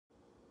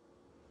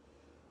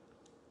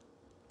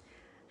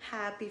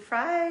Happy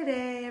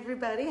Friday,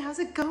 everybody. How's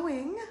it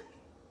going?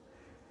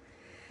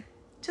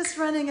 Just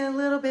running a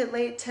little bit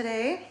late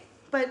today,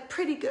 but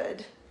pretty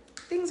good.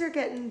 Things are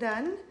getting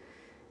done.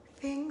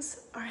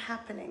 Things are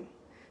happening.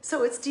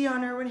 So it's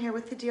Dione Irwin here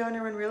with the Dione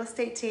Irwin Real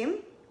Estate team,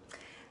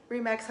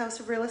 Remax House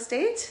of Real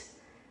Estate.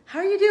 How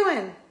are you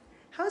doing?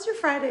 How's your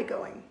Friday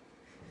going?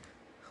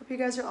 Hope you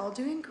guys are all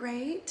doing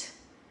great.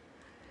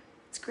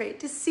 It's great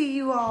to see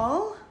you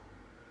all.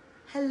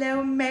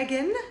 Hello,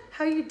 Megan.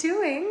 How you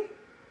doing?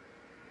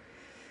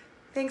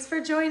 Thanks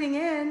for joining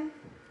in.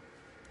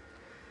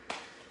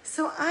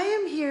 So I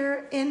am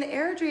here in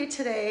Airdrie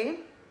today.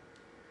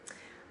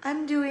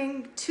 I'm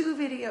doing two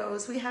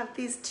videos. We have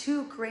these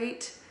two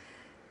great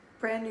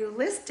brand new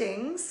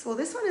listings. Well,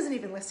 this one isn't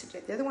even listed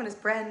yet. The other one is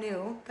brand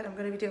new that I'm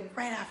going to be doing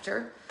right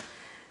after.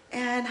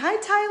 And hi,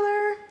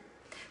 Tyler.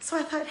 So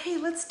I thought, hey,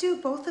 let's do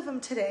both of them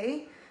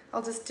today.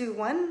 I'll just do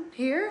one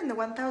here in the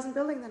 1,000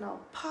 building, then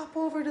I'll pop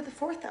over to the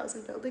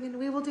 4,000 building and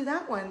we will do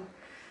that one.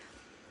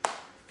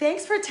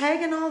 Thanks for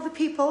tagging all the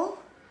people.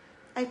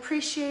 I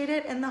appreciate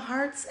it, and the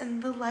hearts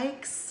and the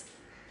likes.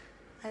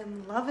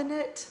 I'm loving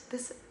it.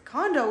 This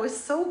condo is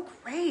so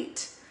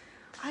great.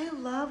 I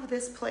love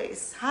this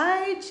place.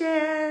 Hi,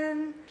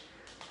 Jen.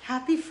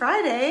 Happy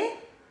Friday.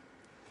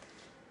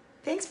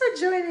 Thanks for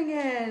joining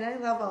in. I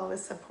love all the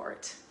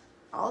support.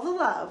 All the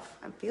love.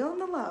 I'm feeling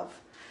the love.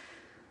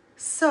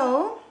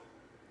 So,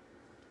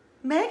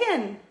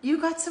 Megan,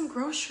 you got some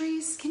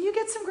groceries. Can you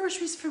get some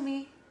groceries for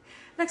me?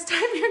 Next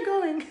time you're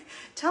going,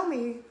 tell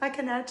me. I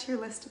can add to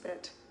your list a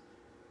bit.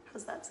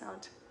 How's that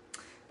sound?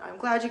 I'm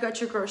glad you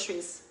got your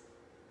groceries.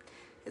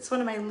 It's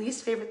one of my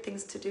least favorite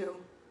things to do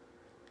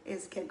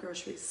is get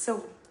groceries.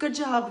 So good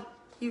job.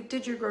 You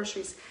did your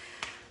groceries.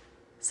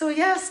 So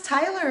yes,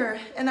 Tyler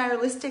and I are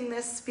listing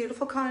this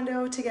beautiful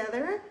condo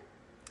together.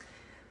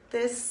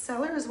 This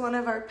seller is one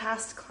of our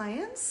past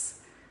clients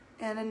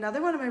and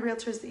another one of my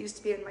realtors that used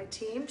to be in my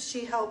team.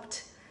 She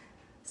helped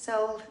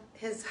sell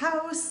his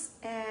house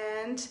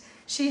and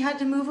she had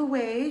to move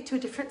away to a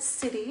different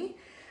city,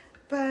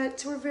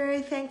 but we're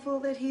very thankful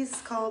that he's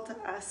called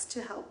us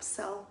to help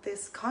sell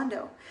this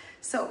condo.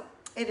 So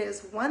it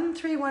is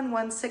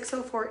 1311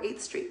 604 8th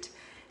Street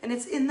and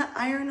it's in the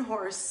Iron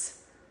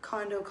Horse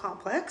condo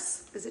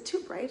complex. Is it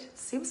too bright? It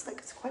seems like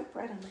it's quite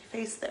bright on my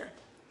face there.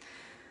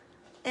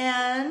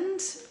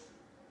 And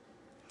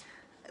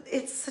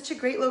it's such a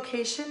great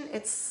location.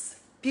 It's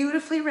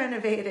beautifully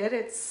renovated.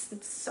 It's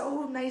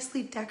so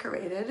nicely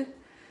decorated.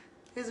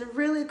 It's a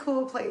really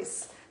cool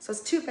place. So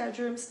it's 2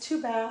 bedrooms,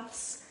 2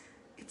 baths.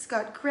 It's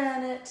got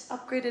granite,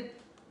 upgraded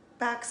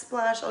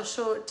backsplash. I'll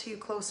show it to you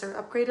closer.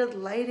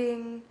 Upgraded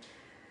lighting.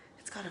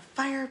 It's got a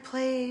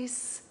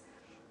fireplace.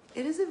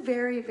 It is a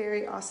very,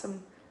 very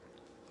awesome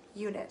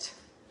unit.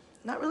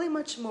 Not really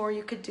much more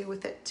you could do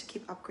with it to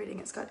keep upgrading.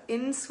 It's got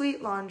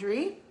in-suite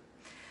laundry.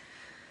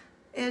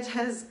 It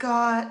has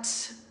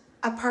got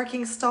a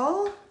parking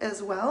stall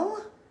as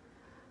well.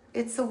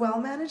 It's a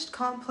well-managed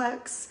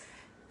complex,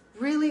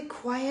 really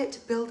quiet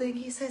building.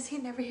 He says he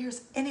never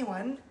hears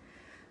anyone.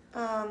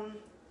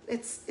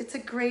 It's a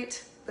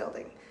great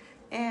building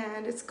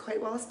and it's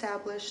quite well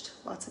established,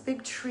 lots of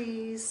big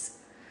trees.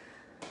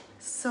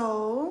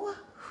 So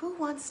who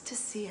wants to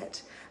see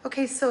it?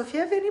 Okay, so if you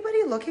have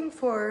anybody looking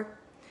for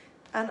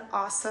an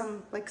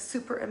awesome, like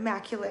super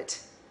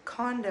immaculate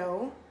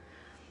condo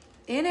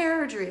in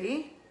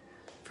Airdrie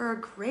for a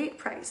great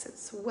price,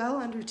 it's well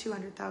under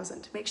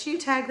 200,000. Make sure you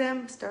tag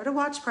them, start a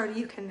watch party.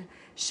 You can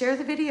share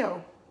the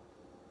video.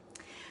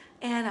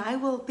 And I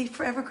will be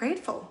forever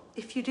grateful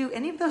if you do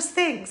any of those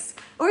things,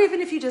 or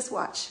even if you just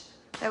watch.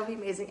 That would be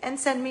amazing. And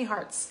send me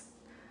hearts.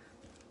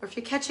 Or if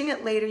you're catching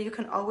it later, you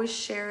can always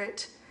share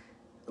it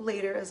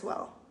later as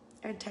well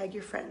and tag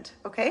your friend,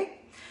 okay?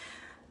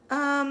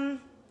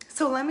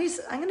 So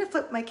I'm gonna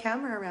flip my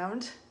camera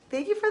around.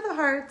 Thank you for the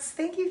hearts.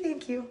 Thank you,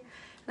 thank you.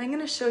 And I'm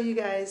gonna show you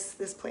guys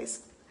this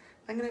place.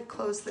 I'm gonna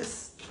close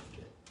this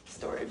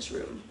storage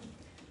room.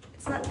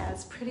 It's not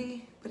as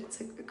pretty, but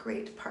it's a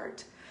great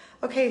part.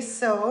 Okay,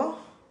 so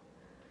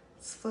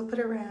let's flip it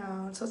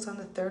around. So it's on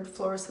the 3rd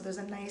floor, so there's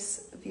a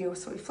nice view.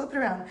 So we flip it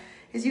around.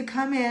 As you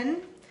come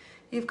in,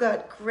 you've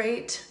got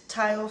great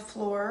tile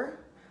floor,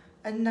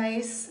 a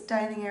nice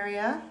dining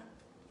area.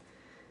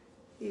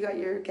 You got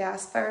your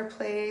gas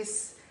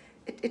fireplace.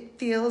 It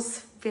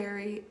feels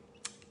very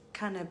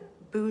kind of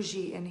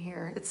bougie in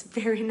here. It's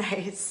very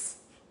nice.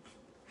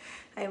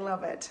 I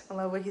love it. I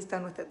love what he's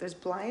done with it. There's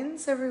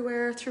blinds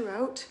everywhere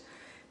throughout.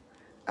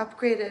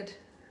 Upgraded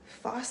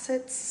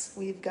faucets.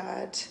 We've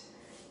got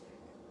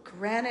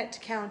granite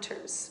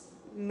counters,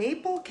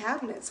 maple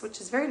cabinets, which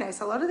is very nice.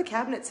 A lot of the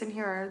cabinets in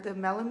here are the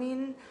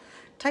melamine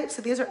type,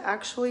 so these are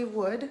actually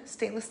wood,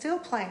 stainless steel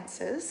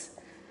appliances.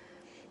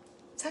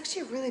 It's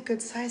actually a really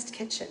good sized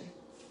kitchen.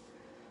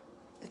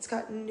 It's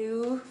got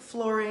new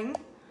flooring,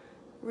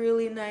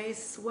 really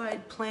nice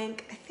wide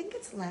plank. I think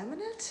it's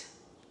laminate.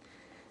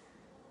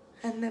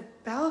 And the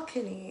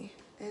balcony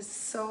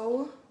is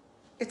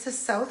it's a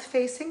south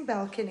facing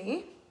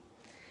balcony.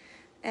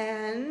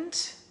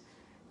 And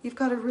you've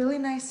got a really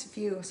nice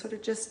view, sort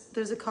of just,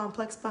 there's a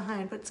complex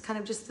behind, but it's kind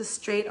of just the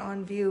straight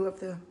on view of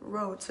the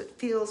road. So it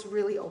feels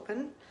really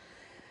open.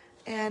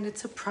 And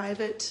it's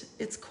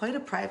quite a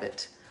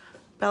private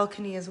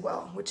balcony as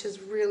well, which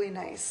is really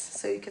nice.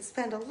 So you could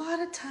spend a lot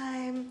of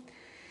time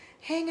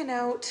hanging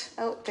out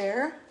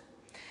there.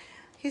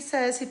 He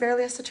says he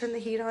barely has to turn the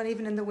heat on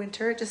even in the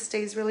winter. It just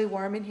stays really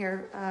warm in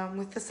here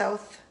with the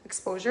south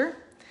exposure.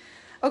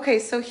 Okay,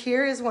 so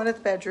here is one of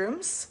the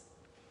bedrooms.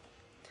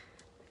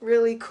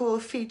 Really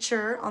cool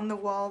feature on the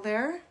wall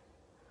there.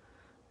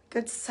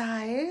 Good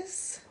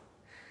size.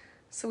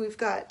 So we've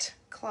got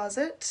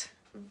closet.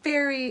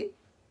 Very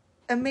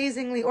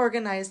amazingly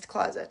organized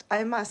closet,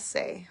 I must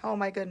say. Oh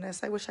my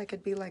goodness, I wish I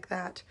could be like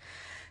that.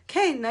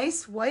 Okay,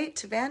 nice white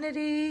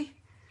vanity.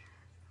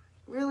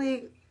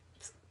 Really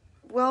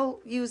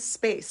well-used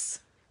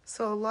space.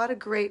 So a lot of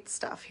great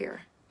stuff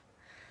here.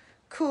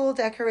 Cool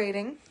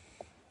decorating.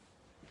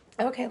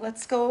 Okay,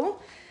 let's go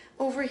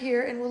over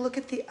here and we'll look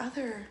at the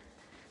other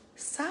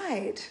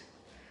side.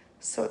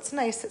 So it's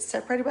nice, it's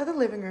separated by the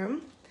living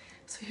room.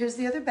 So here's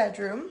the other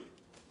bedroom.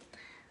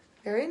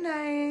 Very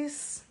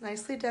nice,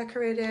 nicely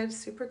decorated,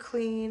 super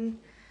clean.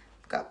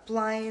 We've got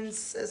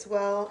blinds as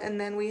well. And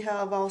then we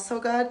have also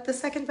got the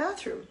second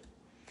bathroom.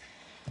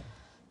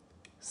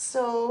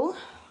 So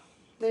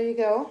there you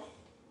go.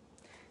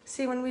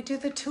 See, when we do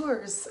the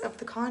tours of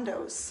the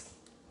condos,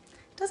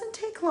 it doesn't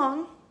take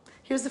long.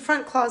 Here's the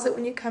front closet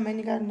when you come in.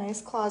 You got a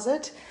nice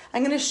closet.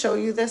 I'm going to show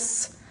you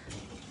this.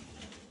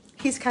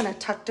 He's kind of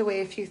tucked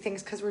away a few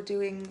things because we're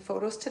doing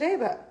photos today,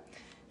 but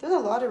there's a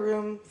lot of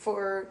room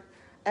for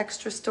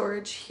extra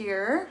storage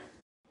here.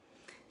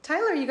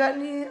 Tyler, you got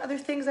any other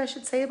things I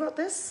should say about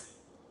this?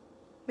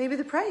 Maybe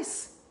the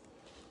price.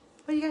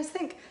 What do you guys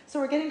think? So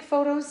we're getting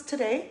photos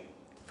today.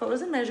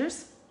 Photos and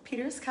measures.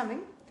 Peter is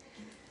coming.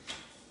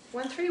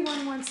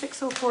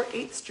 1311604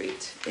 8th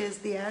Street is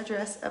the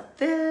address of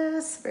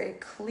this. Very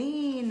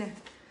clean.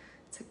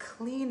 It's a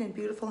clean and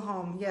beautiful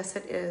home. Yes,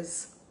 it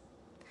is.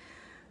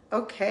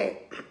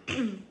 Okay.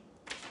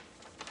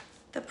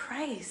 The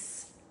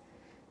price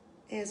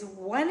is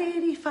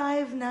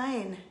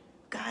 $185,900,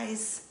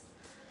 guys.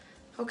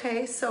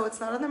 Okay, so it's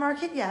not on the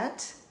market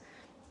yet,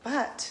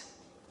 but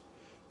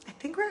I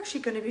think we're actually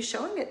going to be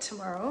showing it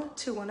tomorrow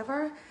to one of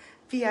our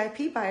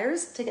VIP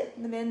buyers to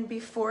get them in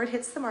before it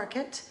hits the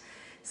market.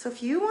 So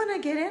if you want to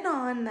get in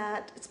on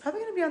that, it's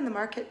probably going to be on the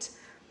market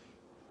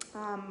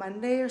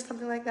Monday or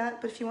something like that.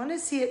 But if you want to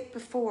see it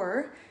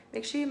before,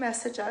 make sure you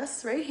message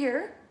us right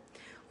here,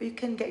 or you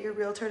can get your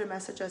realtor to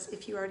message us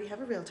if you already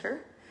have a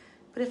realtor.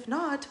 But if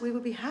not, we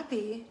would be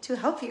happy to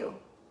help you.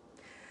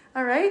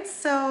 All right,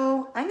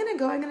 so I'm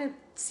gonna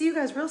see you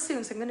guys real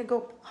soon. So I'm gonna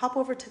go hop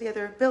over to the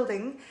other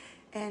building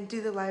and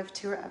do the live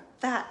tour of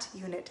that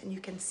unit, and you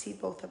can see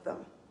both of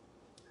them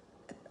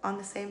on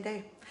the same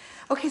day.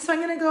 Okay, so I'm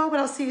gonna go, but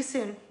I'll see you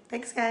soon.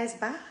 Thanks guys,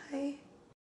 bye.